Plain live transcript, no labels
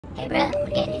Hey bro, we're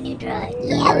getting a new droid.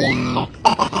 Yeah, we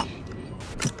are.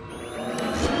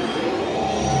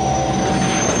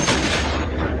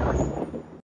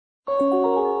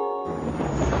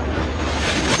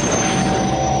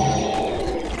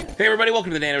 Hey everybody, welcome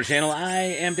to the Dano channel. I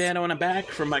am Dano and I'm back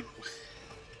from my...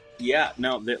 Yeah,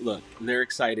 no, look, they're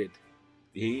excited.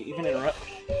 He even interrupt.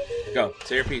 Go,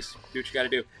 say your piece. Do what you gotta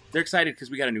do. They're excited because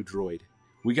we got a new droid.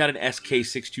 We got an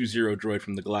SK-62O droid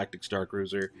from the Galactic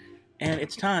Starcruiser. And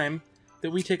it's time that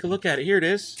we take a look at it. Here it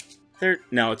is.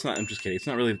 No, it's not. I'm just kidding. It's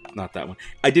not that one.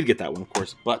 I did get that one, of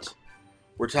course, but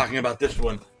we're talking about this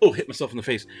one. Oh, hit myself in the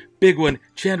face. Big one.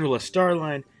 Chandrila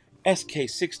Starline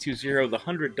SK-620, the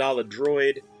 $100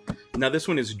 droid. Now this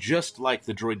one is just like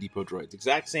the Droid Depot droids,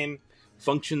 exact same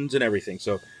functions and everything.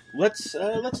 So let's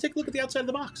take a look at the outside of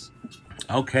the box.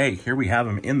 Okay, here we have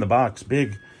him in the box.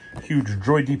 Big, huge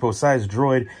Droid Depot sized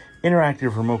droid,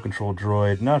 interactive remote control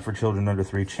droid, not for children under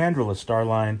 3. Chandrila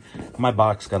Starline. My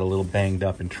box got a little banged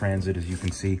up in transit, as you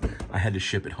can see. I had to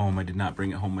ship it home. I did not bring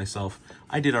it home myself.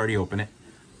 I did already open it,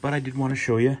 but I did want to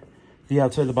show you the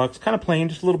outside of the box. Kind of plain,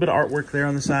 just a little bit of artwork there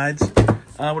on the sides.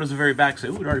 What does the very back say?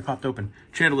 Ooh, it already popped open.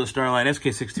 Chandrila Starline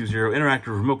SK-620,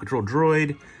 interactive remote control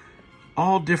droid.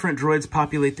 All different droids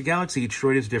populate the galaxy. Each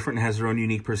droid is different and has their own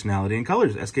unique personality and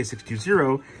colors.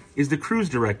 SK-620 is the cruise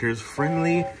director's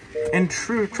friendly and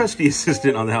trusty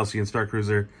assistant on the Halcyon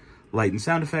Starcruiser. Light and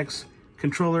sound effects,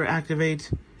 controller,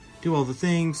 activate, do all the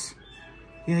things.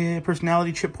 Yeah,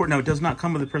 personality chip port. No, it does not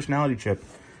come with a personality chip.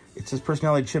 It says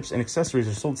personality chips and accessories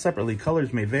are sold separately.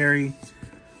 Colors may vary.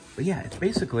 But yeah, it's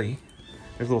basically...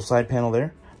 There's a little side panel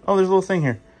there. Oh, there's a little thing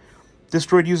here. This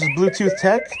droid uses Bluetooth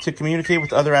tech to communicate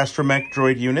with other astromech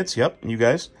droid units. Yep, you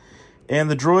guys. And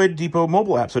the Droid Depot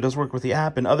mobile app, so it does work with the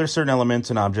app and other certain elements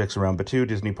and objects around Batuu,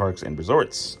 Disney parks, and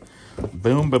resorts.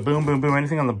 Boom, ba-boom, boom, boom.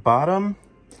 Anything on the bottom?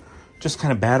 Just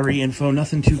kind of battery info,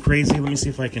 nothing too crazy. Let me see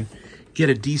if I can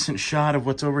get a decent shot of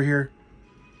what's over here.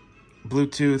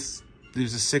 Bluetooth.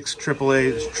 There's a 6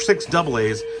 AAAs, 6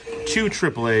 AA's, 2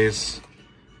 AAA's.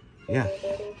 Yeah.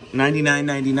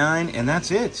 $99.99, and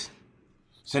that's it.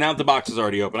 So now that the box is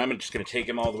already open, I'm just going to take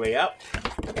him all the way out,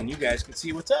 and you guys can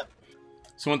see what's up.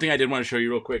 So one thing I did want to show you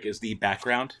real quick is the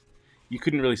background. You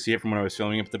couldn't really see it from when I was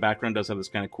filming it, but the background does have this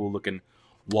kind of cool looking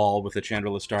wall with the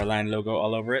Chandrila Starline logo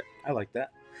all over it. I like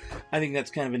that. I think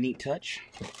that's kind of a neat touch.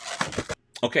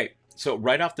 Okay, so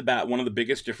right off the bat, one of the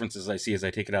biggest differences I see as I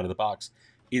take it out of the box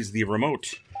is the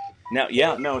remote. Now,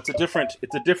 yeah, no, it's a different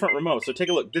remote. So take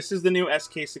a look. This is the new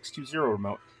SK-620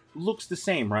 remote. Looks the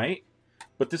same, right?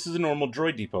 But this is a normal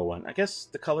Droid Depot one. I guess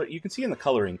the color, you can see in the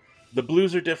coloring, the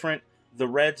blues are different, the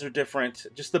reds are different,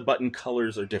 just the button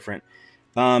colors are different.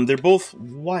 They're both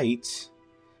white.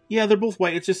 Yeah, they're both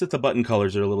white. It's just that the button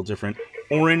colors are a little different.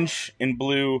 Orange and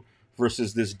blue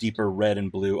versus this deeper red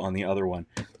and blue on the other one.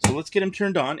 So let's get him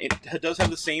turned on. It does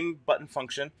have the same button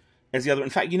function as the other. In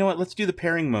fact, you know what? Let's do the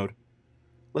pairing mode.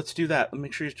 Let's do that.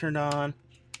 Make sure he's turned on.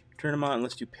 Turn him on.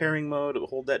 Let's do pairing mode.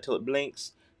 Hold that till it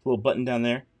blinks. A little button down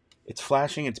there. It's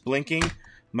flashing. It's blinking.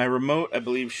 My remote, I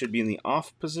believe, should be in the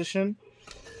off position.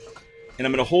 And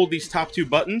I'm going to hold these top 2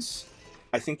 buttons.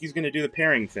 I think he's going to do the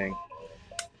pairing thing.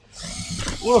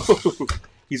 Whoa!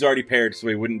 He's already paired, so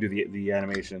he wouldn't do the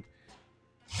animation.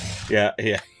 Yeah.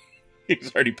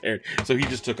 He's already paired. So he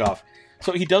just took off.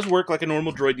 So he does work like a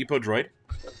normal Droid Depot droid.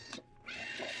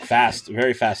 Fast.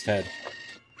 Very fast head.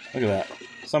 Look at that.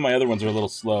 Some of my other ones are a little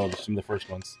slow, some of the first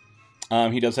ones.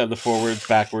 He does have the forwards,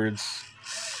 backwards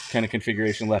kind of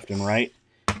configuration, left and right.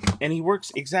 And he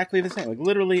works exactly the same, like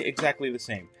literally exactly the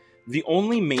same. The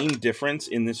only main difference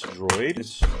in this droid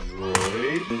is...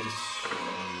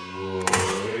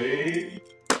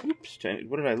 Oops,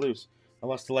 what did I lose? I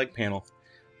lost the leg panel.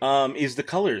 Is the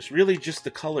colors. Really just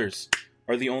the colors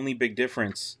are the only big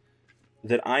difference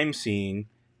that I'm seeing.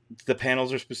 The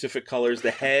panels are specific colors.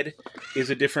 The head is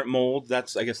a different mold.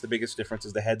 That's, I guess, the biggest difference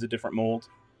is the head's a different mold.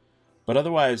 But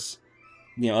otherwise,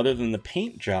 you know, other than the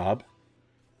paint job,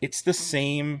 it's the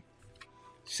same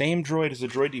droid as a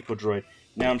Droid Depot droid.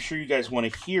 Now, I'm sure you guys want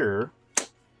to hear,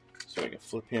 so I can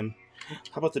flip him.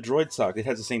 How about the droid sock? It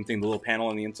has the same thing, the little panel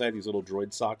on the inside, these little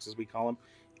droid socks, as we call them.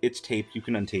 It's taped. You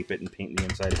can untape it and paint the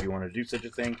inside if you want to do such a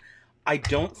thing. I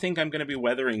don't think I'm going to be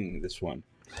weathering this one.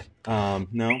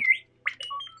 No.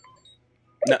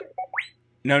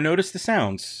 No, notice the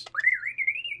sounds.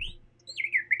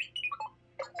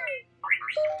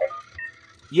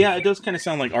 Yeah, it does kind of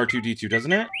sound like R2-D2,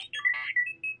 doesn't it?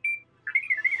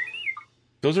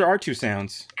 Those are R2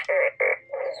 sounds.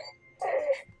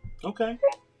 Okay.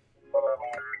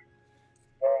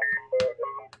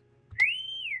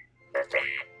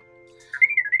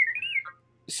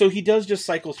 So he does just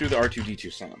cycle through the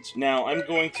R2-D2 sounds. Now, I'm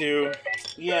going to...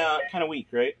 Yeah, kind of weak,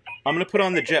 right? I'm going to put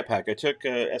on the jetpack. I took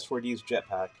S4D's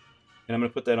jetpack, and I'm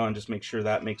going to put that on, just make sure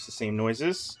that makes the same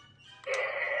noises.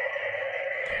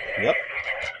 Yep.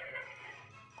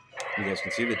 You guys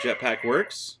can see the jetpack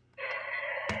works.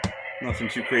 Nothing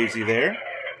too crazy there.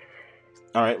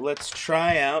 All right, let's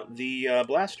try out the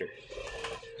blaster.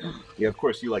 Yeah, of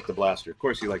course you like the blaster. Of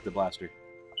course you like the blaster.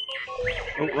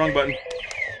 Oh, wrong button.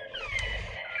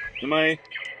 Am I...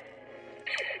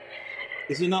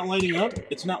 Is it not lighting up?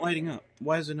 It's not lighting up.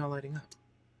 Why is it not lighting up?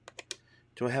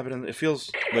 Do I have it in... It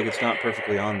feels like it's not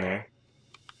perfectly on there.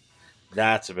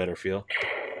 That's a better feel.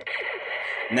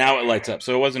 Now it lights up.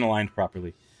 So it wasn't aligned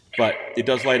properly. But it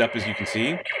does light up, as you can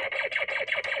see.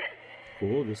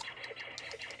 Cool.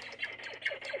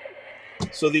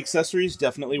 So the accessories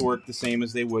definitely work the same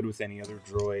as they would with any other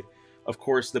droid. Of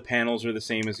course, the panels are the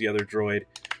same as the other droid.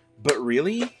 But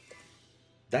really...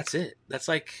 That's it. That's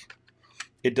like,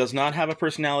 it does not have a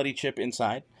personality chip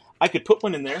inside. I could put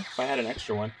one in there if I had an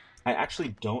extra one. I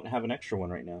actually don't have an extra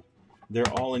one right now.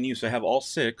 They're all in use. I have all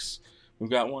 6. We've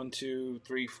got 1, 2,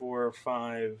 3, 4,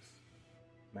 5,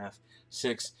 math,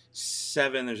 6,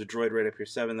 7. There's a droid right up here,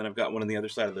 7. Then I've got one on the other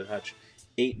side of the hutch.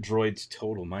 8 droids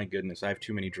total. My goodness, I have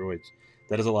too many droids.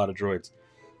 That is a lot of droids.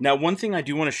 Now, one thing I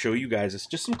do want to show you guys is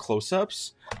just some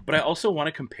close-ups, but I also want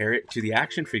to compare it to the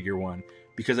action figure one,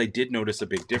 because I did notice a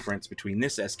big difference between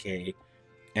this SK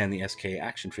and the SK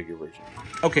action figure version.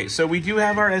 Okay, so we do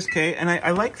have our SK, and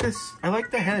I like this. I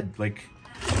like the head. Like,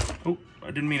 oh, I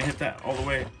didn't mean to hit that all the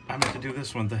way. I meant to do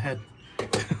this one, the head.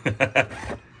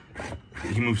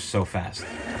 He moves so fast.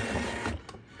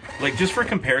 Like, just for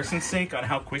comparison's sake on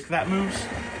how quick that moves,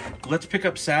 let's pick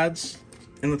up SADs,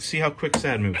 and let's see how quick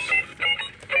SAD moves.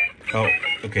 Oh,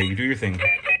 okay, you do your thing.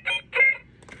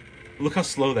 Look how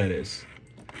slow that is.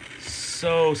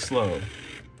 So slow.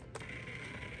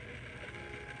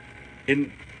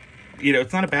 And, you know,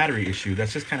 it's not a battery issue.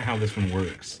 That's just kind of how this one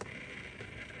works.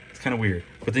 It's kind of weird.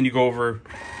 But then you go over...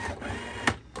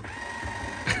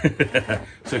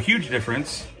 So, huge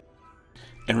difference.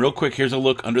 And real quick, here's a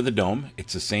look under the dome.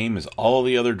 It's the same as all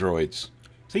the other droids.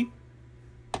 See?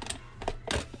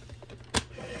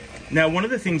 Now, one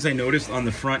of the things I noticed on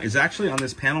the front is actually on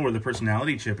this panel where the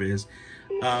personality chip is,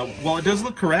 while it does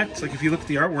look correct, like if you look at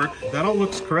the artwork, that all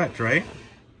looks correct, right?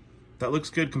 That looks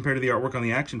good compared to the artwork on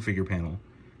the action figure panel.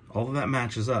 All of that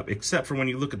matches up, except for when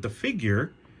you look at the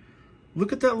figure,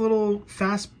 look at that little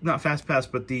not fast pass,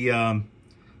 but the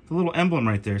little emblem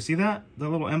right there. See that? The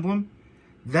little emblem?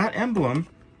 That emblem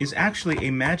is actually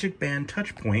a Magic Band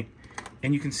touch point,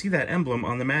 and you can see that emblem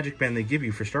on the Magic Band they give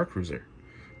you for Starcruiser.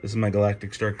 This is my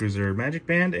Galactic Starcruiser Magic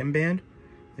Band, M-Band.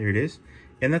 There it is.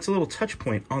 And that's a little touch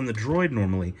point on the droid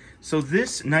normally. So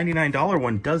this $99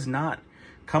 one does not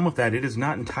come with that. It is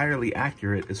not entirely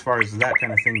accurate as far as that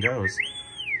kind of thing goes.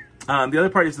 The other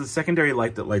part is the secondary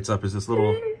light that lights up is this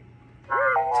little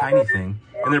tiny thing.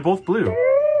 And they're both blue.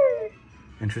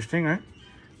 Interesting,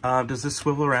 right? Does this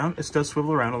swivel around? It does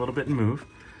swivel around a little bit and move.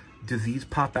 Do these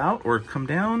pop out or come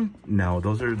down? No,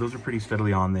 those are pretty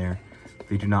steadily on there.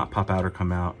 They do not pop out or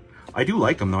come out. I do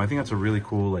like them though. I think that's a really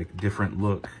cool, like, different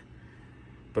look.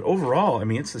 But overall, I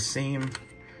mean, it's the same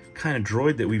kind of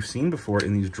droid that we've seen before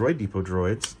in these Droid Depot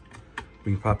droids.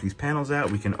 We can pop these panels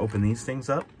out. We can open these things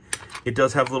up. It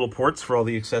does have little ports for all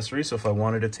the accessories. So if I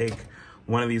wanted to take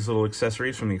one of these little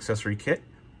accessories from the accessory kit,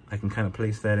 I can kind of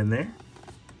place that in there.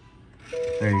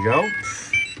 There you go.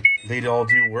 They all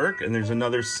do work. And there's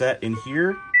another set in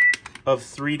here of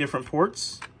 3 different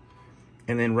ports.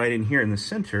 And then right in here in the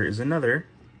center is another.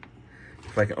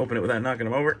 If I can open it without knocking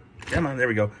them over. Come on, there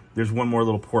we go. There's one more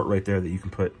little port right there that you can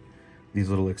put these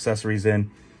little accessories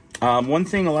in. One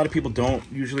thing a lot of people don't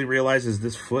usually realize is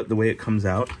this foot, the way it comes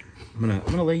out. I'm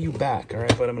gonna lay you back, all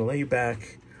right, bud? I'm gonna lay you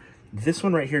back. This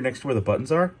one right here next to where the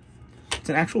buttons are, it's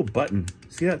an actual button.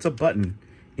 See that? It's a button.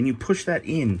 And you push that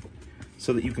in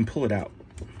so that you can pull it out.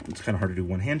 It's kind of hard to do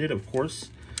one-handed, of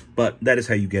course, but that is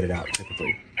how you get it out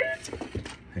typically.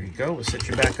 There you go. We'll set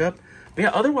you back up. But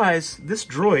yeah, otherwise, this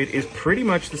droid is pretty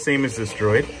much the same as this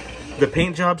droid. The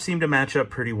paint jobs seem to match up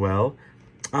pretty well.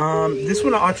 This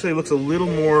one actually looks a little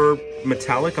more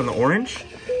metallic on the orange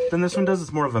than this one does.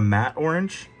 It's more of a matte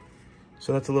orange.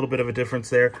 So that's a little bit of a difference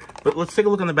there. But let's take a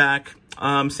look on the back.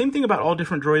 Same thing about all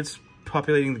different droids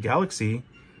populating the galaxy.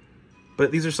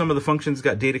 But these are some of the functions. It's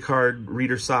got data card,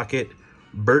 reader socket,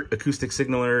 BERT acoustic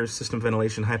signaler, system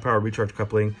ventilation, high power recharge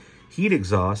coupling, heat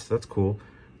exhaust. That's cool.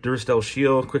 Duracell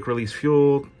shield, quick release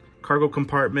fuel, cargo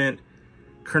compartment,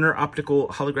 Kerner optical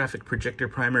holographic projector,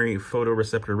 primary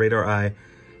photoreceptor radar eye,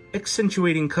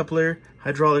 accentuating coupler,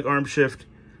 hydraulic arm shift,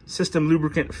 system,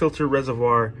 lubricant, filter,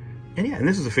 reservoir. And yeah, and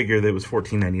this is a figure that was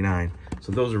 $14.99.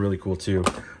 So those are really cool too.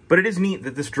 But it is neat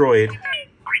that this droid,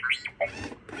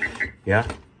 yeah,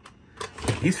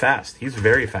 he's fast. He's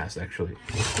very fast, actually.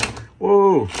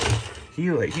 Whoa,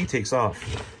 he takes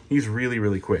off. He's really,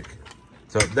 really quick.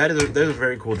 So that is a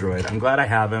very cool droid. I'm glad I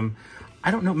have him. I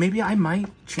don't know, maybe I might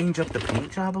change up the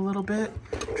paint job a little bit.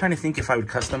 I'm trying to think if I would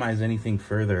customize anything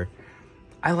further.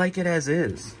 I like it as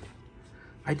is.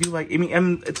 I do like, I mean,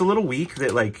 and it's a little weak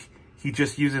that like he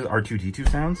just uses R2-D2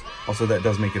 sounds. Also, that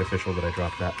does make it official that I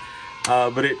dropped that.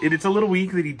 But it's a little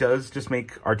weak that he does just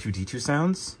make R2-D2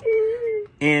 sounds.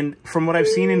 And from what I've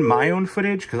seen in my own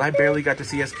footage, because I barely got to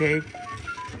see SK,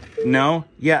 no,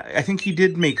 yeah, I think he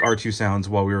did make R2 sounds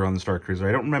while we were on the Starcruiser.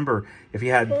 I don't remember if he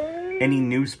had any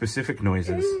new specific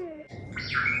noises.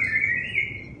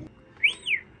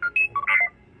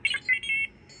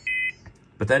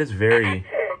 But that is very,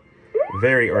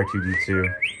 very R2-D2.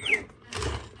 You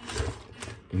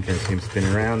can kind of see him spin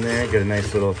around there, get a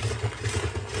nice little...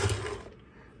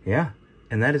 Yeah,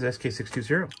 and that is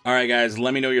SK-62O. All right, guys,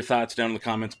 let me know your thoughts down in the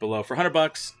comments below. For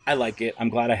 $100, I like it. I'm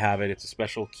glad I have it. It's a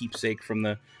special keepsake from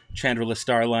the Chandrila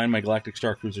Star line, my Galactic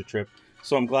Starcruiser trip.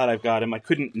 So I'm glad I've got him. I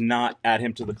couldn't not add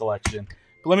him to the collection.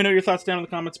 But let me know your thoughts down in the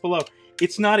comments below.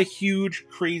 It's not a huge,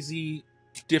 crazy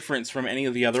difference from any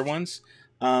of the other ones.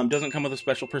 Doesn't come with a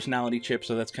special personality chip,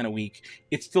 so that's kind of weak.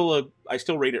 It's still I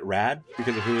still rate it rad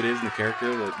because of who it is and the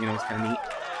character. That, you know, it's kind of neat.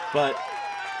 But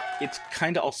it's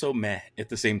kind of also meh at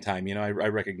the same time. You know, I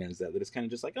recognize that it's kind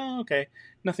of just like, oh, okay.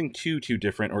 Nothing too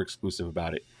different or exclusive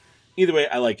about it. Either way,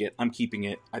 I like it. I'm keeping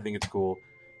it. I think it's cool.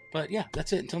 But yeah,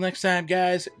 that's it. Until next time,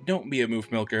 guys, don't be a moof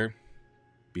milker.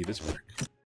 Be the spark.